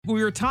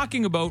we were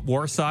talking about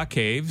Warsaw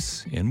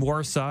Caves in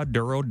Warsaw,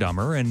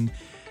 Dummer, and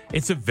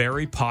it's a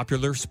very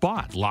popular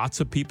spot. Lots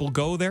of people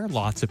go there.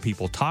 Lots of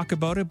people talk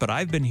about it. But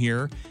I've been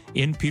here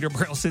in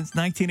Peterborough since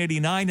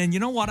 1989. And you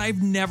know what?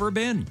 I've never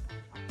been.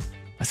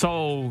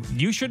 So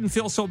you shouldn't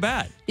feel so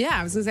bad. Yeah,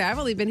 I was going to say, I've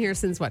only been here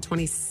since,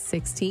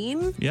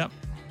 2016? Yep.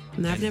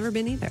 And I've never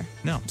been either.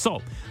 No.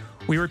 So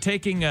we were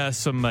taking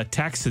some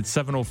texts at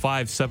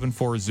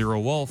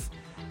 705-740-WOLF.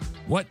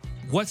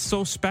 What's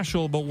so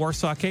special about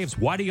Warsaw Caves?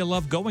 Why do you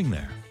love going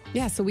there?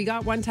 Yeah, so we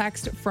got one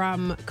text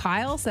from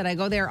Kyle, said, I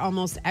go there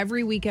almost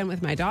every weekend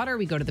with my daughter.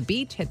 We go to the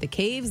beach, hit the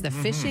caves. The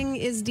fishing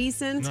is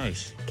decent.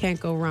 Nice. Can't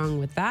go wrong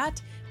with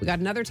that. We got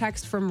another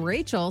text from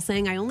Rachel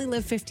saying, I only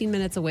live 15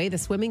 minutes away. The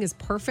swimming is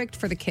perfect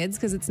for the kids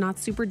because it's not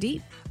super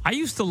deep. I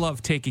used to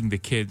love taking the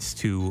kids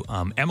to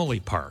Emily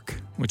Park,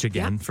 which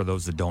again, for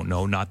those that don't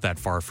know, not that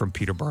far from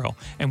Peterborough.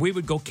 And we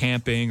would go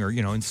camping or,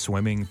 and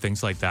swimming,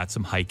 things like that,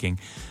 some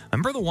hiking. I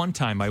remember the one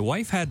time my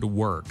wife had to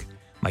work.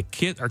 Our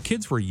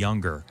kids were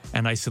younger,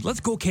 and I said,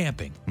 let's go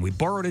camping. And we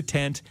borrowed a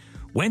tent,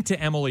 went to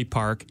Emily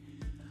Park.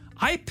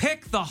 I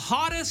picked the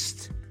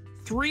hottest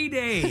 3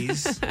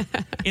 days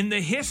in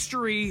the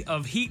history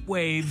of heat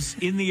waves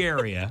in the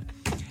area.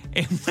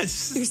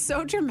 You're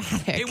so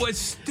dramatic. It was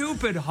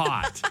stupid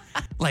hot.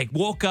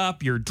 Woke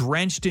up, you're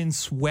drenched in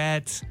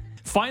sweat.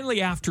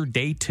 Finally, after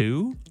day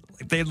 2,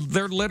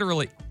 they're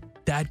literally,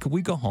 Dad, could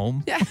we go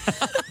home? Yeah.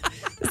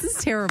 This is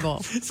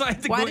terrible. So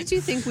Why did you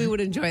think we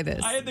would enjoy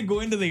this? I had to go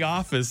into the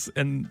office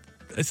and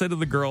I said to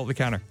the girl at the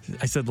counter,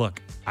 I said,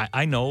 look,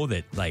 I know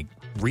that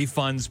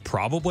refunds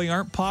probably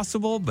aren't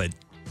possible, but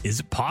is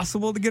it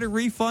possible to get a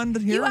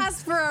refund here? You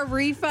asked for a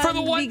refund for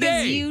the one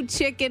because day. You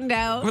chickened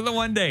out. For the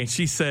one day.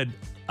 She said,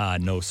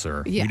 no,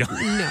 sir. Yeah, we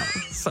don't. No.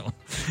 So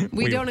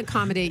we don't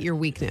accommodate your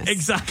weakness.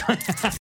 Exactly.